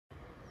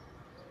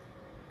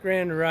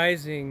Grand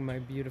rising, my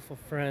beautiful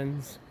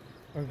friends,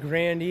 or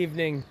grand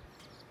evening,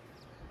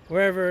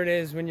 wherever it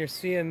is when you're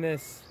seeing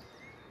this.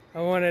 I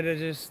wanted to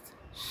just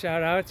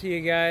shout out to you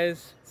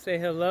guys, say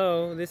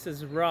hello. This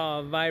is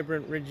Raw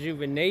Vibrant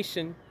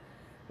Rejuvenation.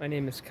 My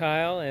name is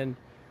Kyle, and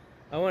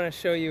I want to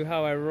show you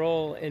how I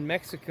roll in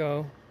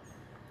Mexico.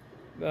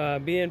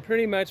 Being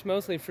pretty much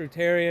mostly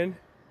fruitarian,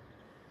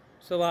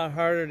 it's a lot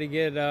harder to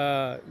get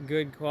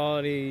good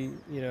quality,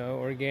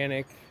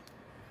 organic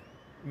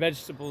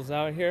vegetables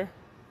out here.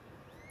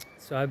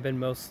 So I've been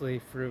mostly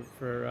fruit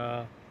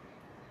for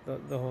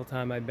the whole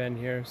time I've been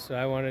here. So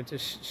I wanted to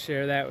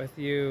share that with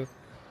you.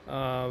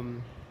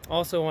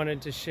 Also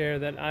wanted to share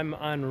that I'm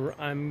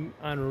on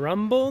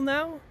Rumble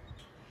now,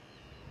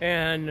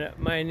 and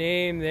my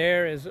name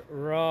there is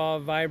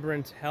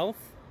rawvibranthealth.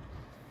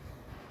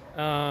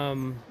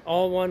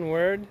 All one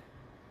word.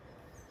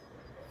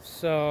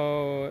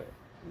 So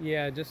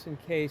yeah, just in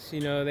case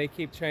they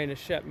keep trying to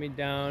shut me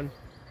down.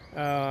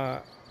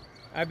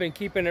 I've been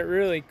keeping it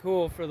really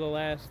cool for the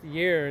last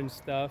year and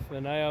stuff,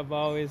 and I have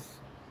always,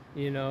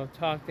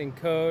 talked in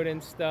code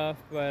and stuff,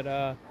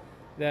 but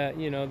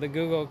the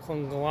Google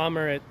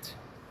conglomerate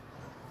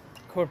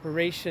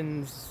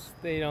corporations,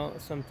 they don't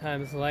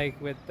sometimes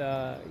like with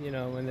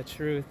when the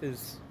truth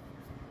is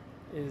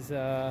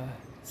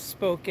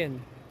spoken,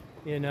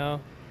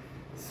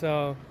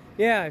 So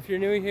yeah, if you're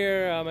new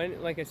here,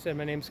 like I said,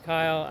 my name's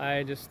Kyle.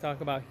 I just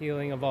talk about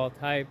healing of all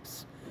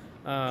types.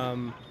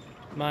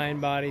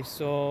 Mind, body,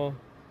 soul,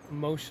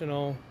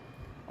 emotional,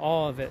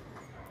 all of it.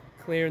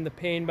 Clearing the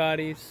pain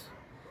bodies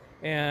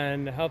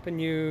and helping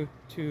you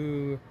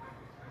to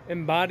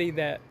embody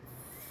that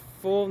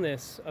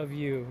fullness of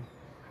you,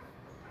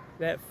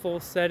 that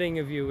full setting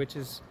of you, which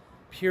is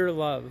pure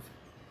love.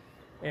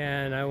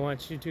 And I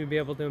want you to be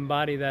able to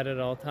embody that at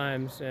all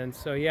times. And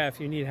so yeah, if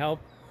you need help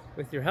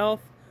with your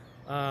health,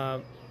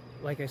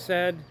 like I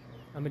said,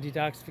 I'm a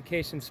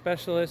detoxification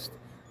specialist.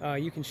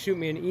 You can shoot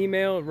me an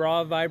email,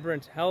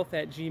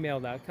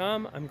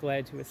 rawvibranthealth@gmail.com. I'm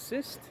glad to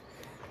assist.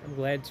 I'm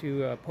glad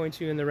to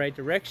point you in the right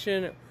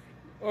direction,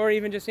 or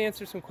even just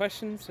answer some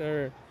questions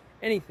or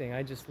anything.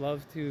 I just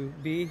love to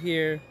be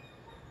here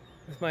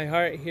with my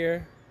heart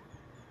here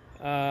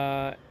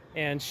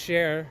and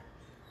share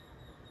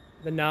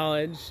the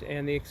knowledge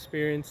and the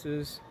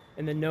experiences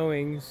and the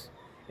knowings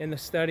and the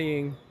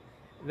studying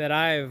that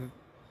I've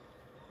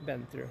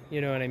been through.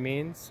 You know what I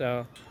mean?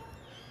 So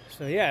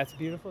yeah, it's a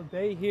beautiful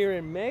day here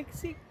in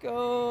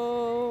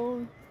Mexico.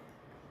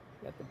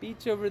 Got the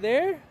beach over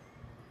there,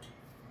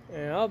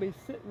 and I'll be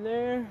sitting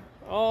there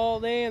all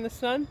day in the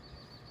sun.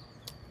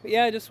 But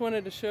yeah, I just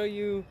wanted to show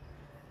you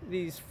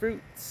these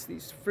fruits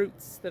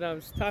that I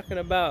was talking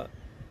about.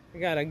 I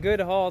got a good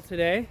haul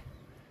today.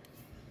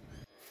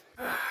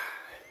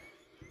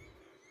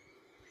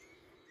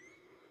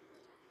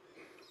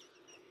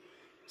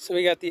 So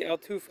we got the El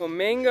Tufo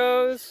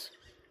mangoes,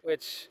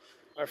 which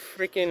are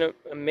freaking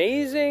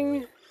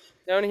amazing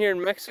down here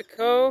in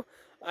Mexico.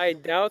 I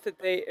doubt that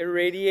they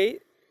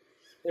irradiate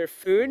their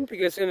food,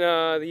 because in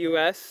the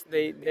US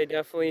they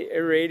definitely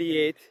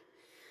irradiate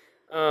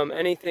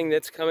anything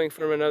that's coming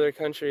from another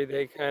country.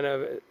 They kind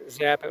of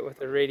zap it with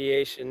the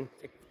radiation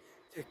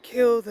to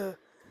kill the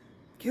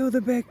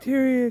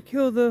bacteria,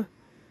 kill the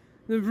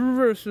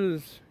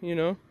viruses,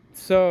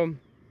 So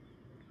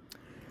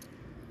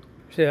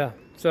yeah,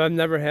 so I've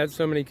never had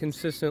so many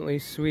consistently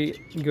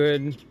sweet,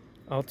 good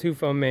El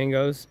Tufo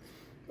mangoes.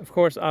 Of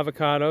course,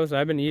 avocados.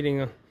 I've been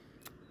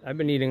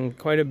eating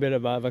quite a bit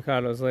of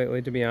avocados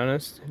lately, to be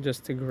honest,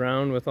 just to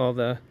ground with all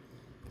the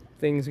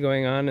things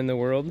going on in the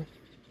world.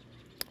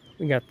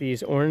 We got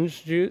these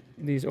oranges,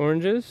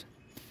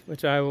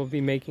 which I will be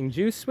making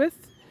juice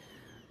with,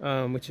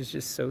 which is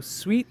just so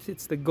sweet.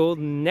 It's the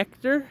golden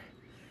nectar.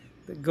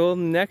 The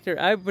golden nectar.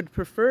 I would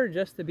prefer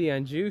just to be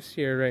on juice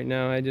here right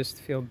now. I just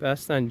feel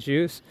best on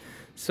juice.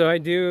 So I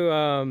do,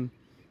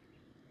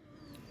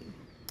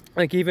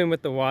 like even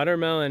with the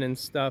watermelon and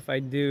stuff, I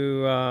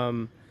do,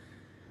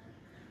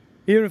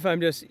 even if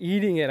I'm just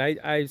eating it,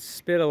 I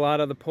spit a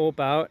lot of the pulp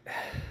out,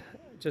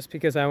 just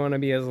because I want to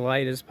be as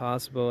light as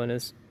possible and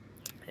as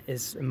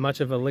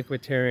much of a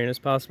liquiditarian as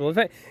possible. If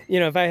I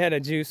had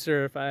a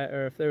juicer,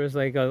 or if there was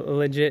like a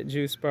legit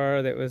juice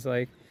bar that was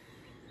like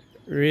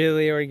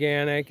really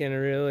organic and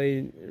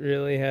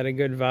really had a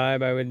good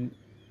vibe,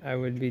 I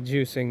would be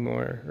juicing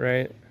more,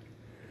 right?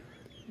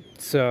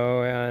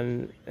 So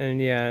and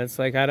yeah, it's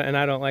like I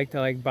don't like to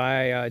like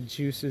buy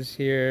juices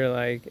here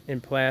like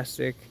in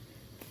plastic.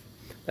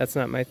 That's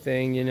not my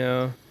thing,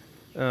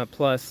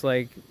 plus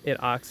like it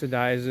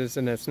oxidizes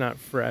and it's not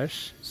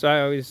fresh. So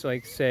I always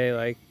like say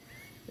like,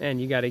 man,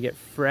 you got to get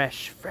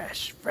fresh.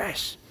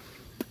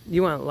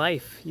 You want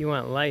life.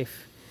 You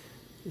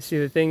see,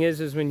 the thing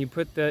is when you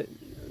put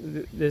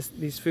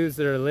these foods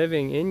that are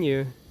living in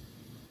you,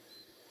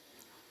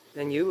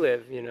 then you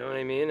live, you know what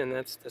I mean? And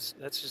that's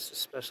just a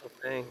special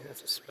thing.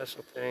 That's a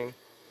special thing.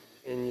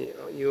 And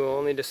you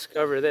only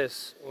discover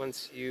this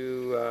once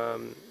you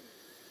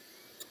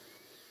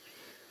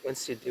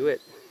do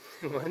it.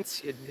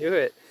 Once you do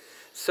it.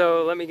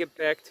 So let me get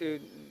back to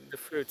the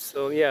fruits.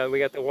 So yeah, we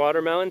got the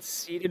watermelon,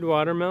 seeded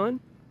watermelon.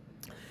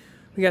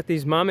 We got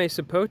these mame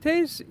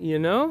sapotes, you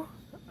know.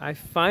 I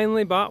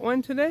finally bought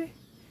one today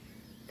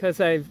because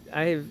I've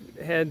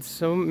had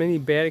so many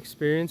bad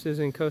experiences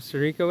in Costa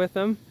Rica with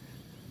them.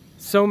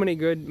 So many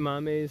good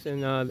mames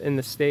in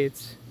the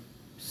States.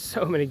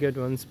 So many good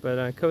ones,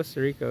 but Costa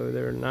Rica,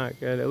 they're not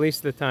good. At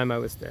least the time I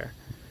was there.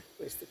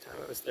 At least the time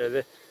I was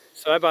there.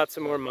 So I bought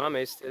some more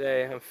mames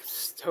today. I'm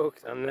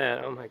stoked on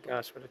that. Oh my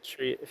gosh, what a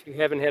treat. If you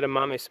haven't had a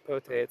mame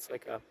sapote, it's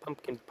like a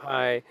pumpkin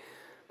pie,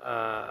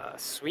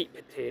 sweet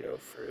potato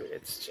fruit.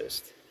 It's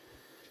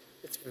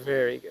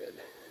very good.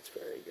 It's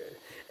very good.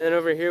 And then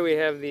over here we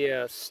have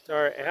the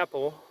star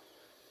apple.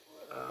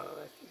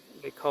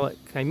 They call it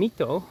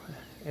caimito,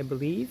 I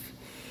believe.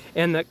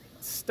 And the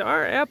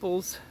star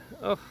apples,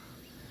 oh,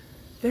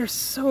 they're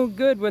so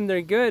good when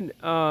they're good.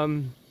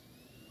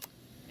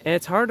 And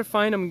it's hard to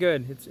find them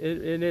good.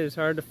 It is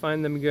hard to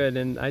find them good.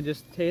 And I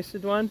just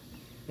tasted one,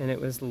 and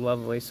it was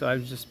lovely. So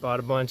I've just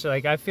bought a bunch.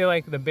 Like, I feel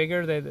like the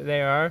bigger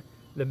they are,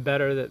 the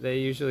better that they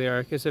usually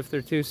are. Because if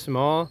they're too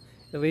small,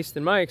 at least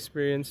in my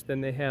experience, then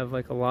they have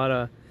like a lot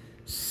of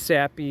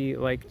sappy,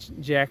 like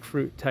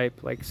jackfruit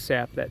type, like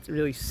sap. That's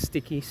really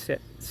sticky sap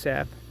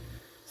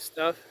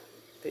stuff.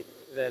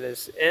 That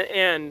is,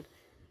 and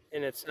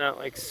it's not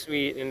like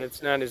sweet, and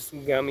it's not as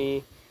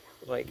gummy,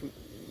 like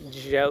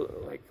gel,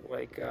 like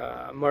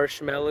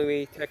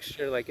marshmallowy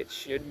texture like it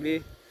should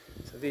be.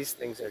 So these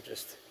things are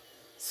just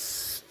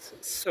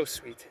so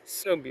sweet,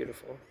 so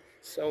beautiful,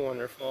 so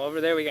wonderful.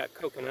 Over there we got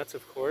coconuts,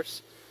 of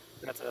course.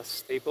 That's a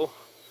staple.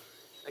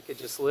 I could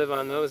just live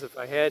on those if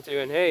I had to.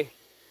 And hey,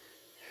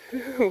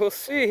 we'll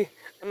see.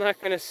 I'm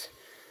not gonna.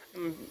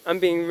 I'm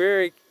being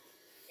very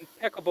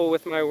impeccable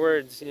with my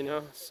words, you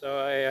know.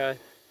 So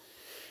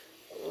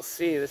we'll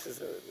see. This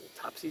is a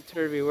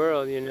topsy-turvy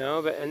world, you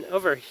know. And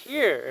over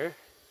here,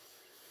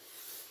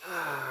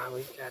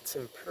 we've got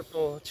some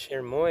purple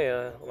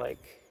cherimoya,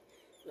 like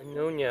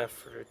Enonia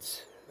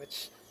fruits,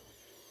 which,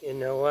 you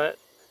know what?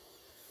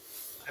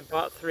 I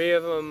bought 3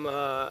 of them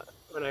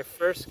when I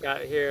first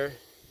got here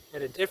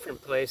at a different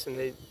place, and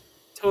they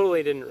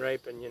totally didn't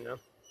ripen, you know.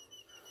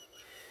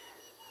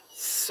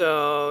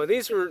 So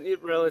these were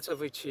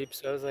relatively cheap,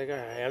 so I was like, all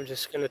right, I'm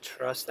just gonna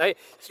trust.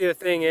 See, the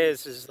thing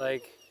is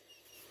like,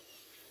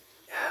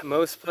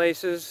 most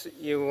places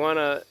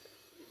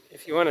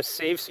if you wanna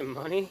save some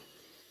money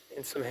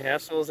and some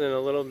hassles and a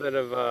little bit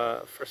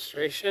of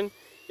frustration,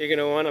 you're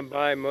gonna wanna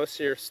buy most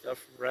of your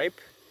stuff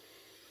ripe,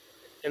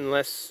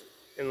 unless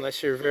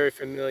you're very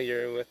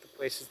familiar with the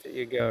places that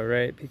you go,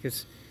 right?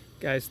 Because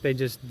guys, they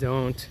just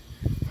don't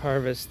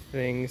harvest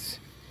things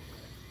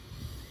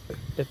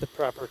at the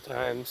proper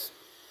times,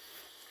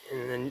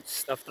 and then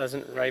stuff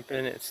doesn't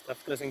ripen,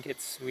 stuff doesn't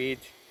get sweet,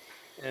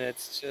 and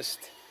it's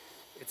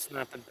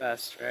not the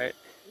best, right?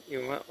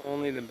 You want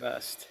only the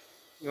best.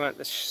 You want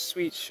the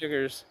sweet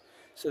sugars,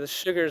 so the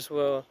sugars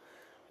will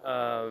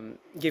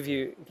give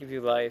you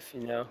life,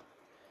 you know.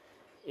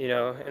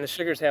 And the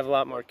sugars have a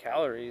lot more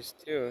calories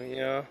too, you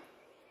know.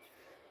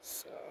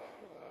 So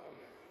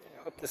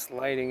I hope this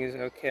lighting is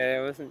okay.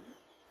 I wasn't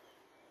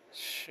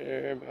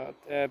sure about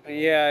that, but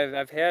yeah,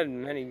 I've had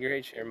many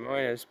great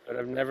cherimoyas, but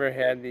I've never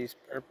had these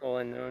purple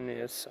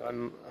Anonias, so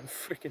I'm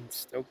freaking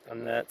stoked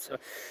on that.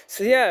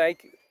 So yeah,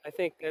 I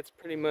think that's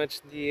pretty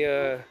much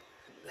the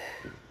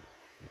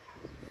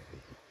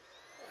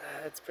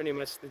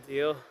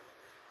deal.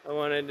 I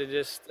wanted to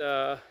just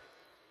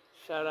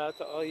shout out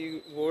to all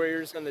you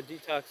warriors on the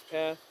detox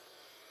path,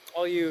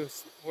 all you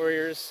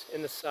warriors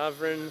in the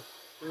sovereign,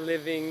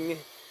 living,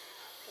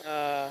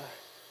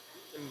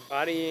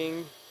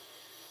 embodying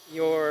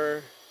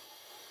your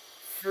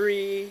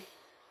free,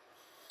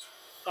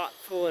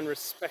 thoughtful, and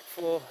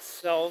respectful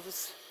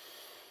selves.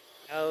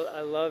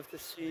 I love to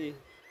see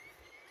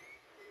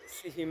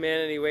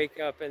humanity wake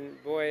up,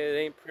 and boy, it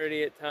ain't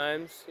pretty at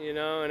times, you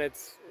know. And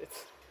it's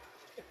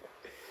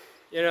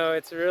you know,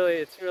 it's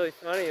really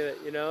funny that,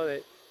 you know,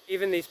 that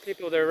even these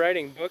people, they're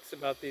writing books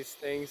about these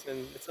things,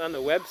 and it's on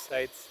the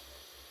websites,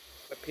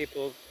 but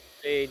people,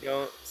 they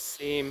don't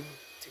seem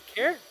to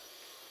care.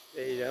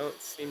 They don't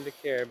seem to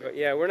care. But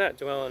yeah, we're not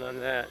dwelling on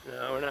that.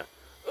 No, we're not.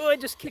 Oh, I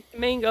just kicked the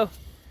mango.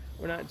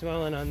 We're not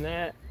dwelling on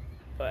that.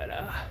 But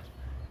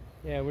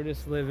yeah, we're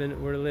just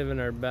living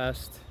our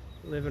best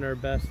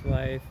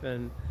life,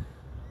 and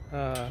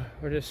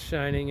we're just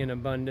shining in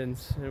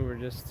abundance, and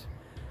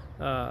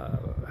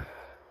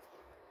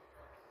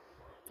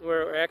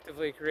we're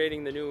actively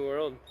creating the new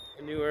world,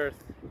 the new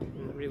earth,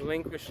 and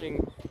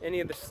relinquishing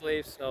any of the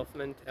slave self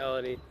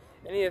mentality,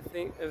 any of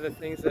the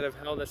things that have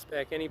held us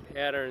back, any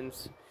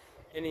patterns,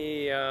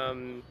 any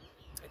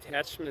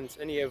attachments,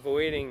 any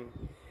avoiding,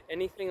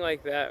 anything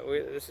like that.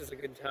 This is a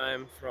good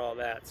time for all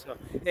that. So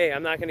hey,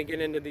 I'm not going to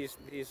get into these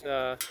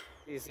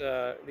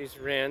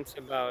rants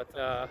about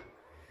the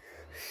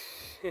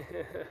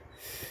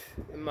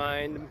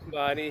mind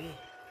body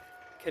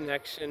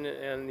connection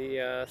and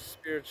the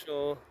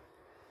spiritual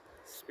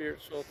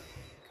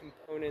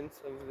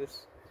components of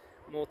this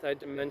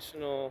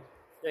multi-dimensional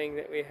thing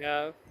that we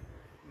have.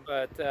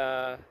 But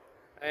I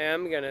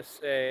am gonna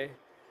say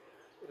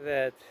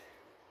that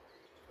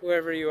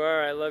whoever you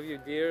are, I love you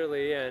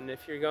dearly, and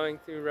if you're going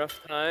through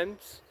rough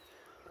times,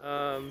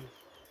 um,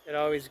 it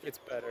always gets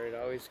better. It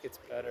always gets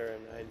better,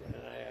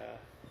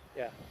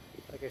 yeah,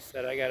 like I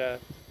said, I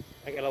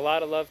got a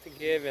lot of love to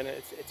give, and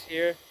it's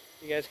here.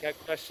 You guys got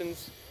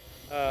questions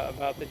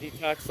about the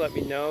detox? Let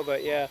me know.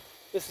 But yeah,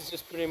 this is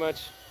just pretty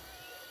much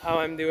how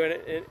I'm doing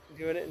it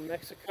in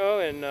Mexico,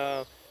 and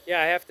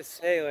yeah, I have to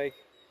say, like,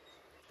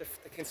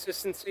 the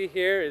consistency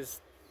here is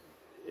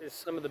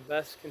some of the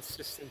best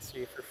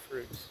consistency for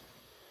fruits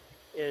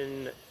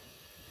in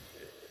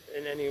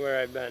anywhere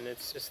I've been.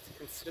 It's just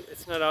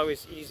it's not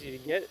always easy to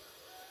get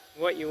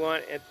what you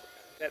want at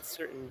that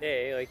certain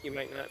day. Like, you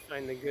might not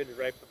find the good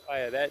ripe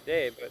papaya that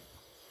day, but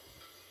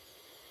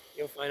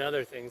you'll find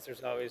other things.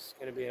 There's always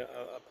going to be a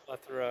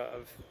plethora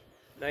of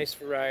nice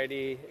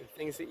variety and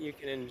things that you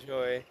can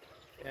enjoy,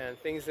 and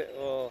things that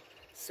will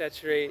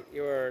saturate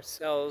your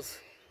cells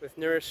with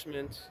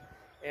nourishment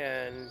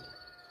and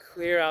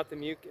clear out the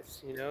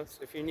mucus, you know.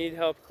 So if you need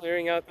help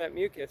clearing out that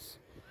mucus,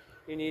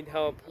 you need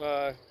help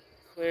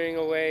clearing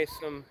away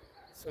some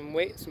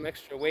weight, some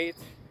extra weight,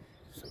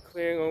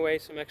 clearing away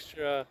some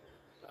extra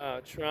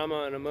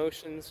trauma and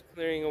emotions,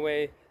 clearing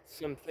away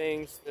some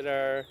things that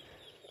are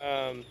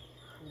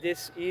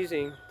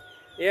dis-easing.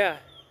 Yeah,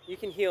 you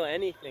can heal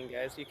anything,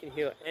 guys. You can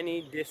heal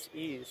any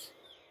dis-ease.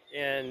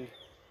 And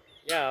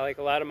yeah, like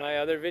a lot of my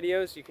other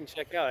videos, you can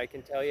check out. I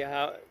can tell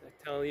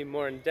you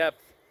more in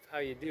depth how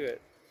you do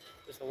it.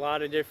 There's a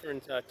lot of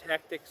different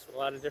tactics, a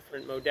lot of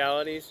different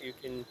modalities you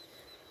can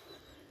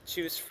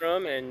choose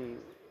from, and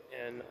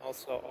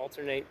also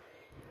alternate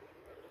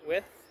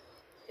with,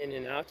 in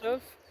and out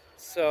of.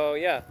 So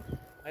yeah,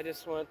 I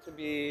just want to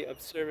be of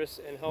service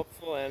and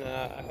helpful, and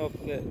I hope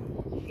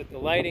that the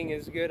lighting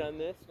is good on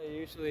this. I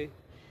usually,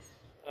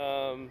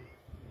 yeah,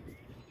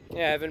 I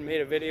haven't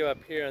made a video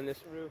up here on this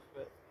roof,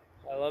 but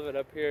I love it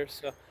up here.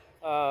 So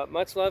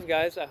much love,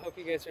 guys. I hope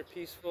you guys are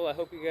peaceful. I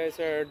hope you guys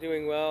are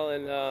doing well.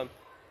 And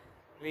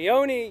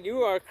Leonie,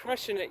 you are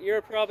crushing it.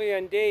 You're probably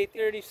on day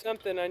 30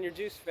 something on your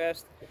juice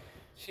fast.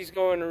 She's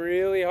going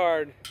really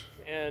hard.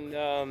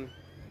 And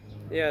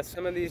yeah,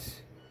 some of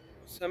these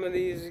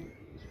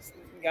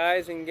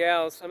guys and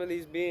gals, some of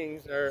these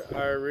beings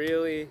are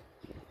really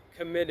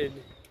committed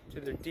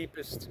to their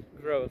deepest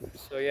growth.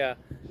 So yeah,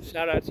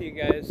 shout out to you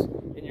guys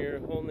in your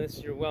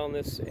wholeness, your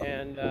wellness,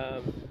 and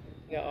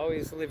yeah,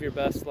 always live your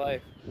best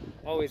life.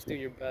 Always do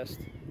your best.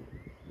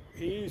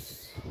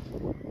 Peace.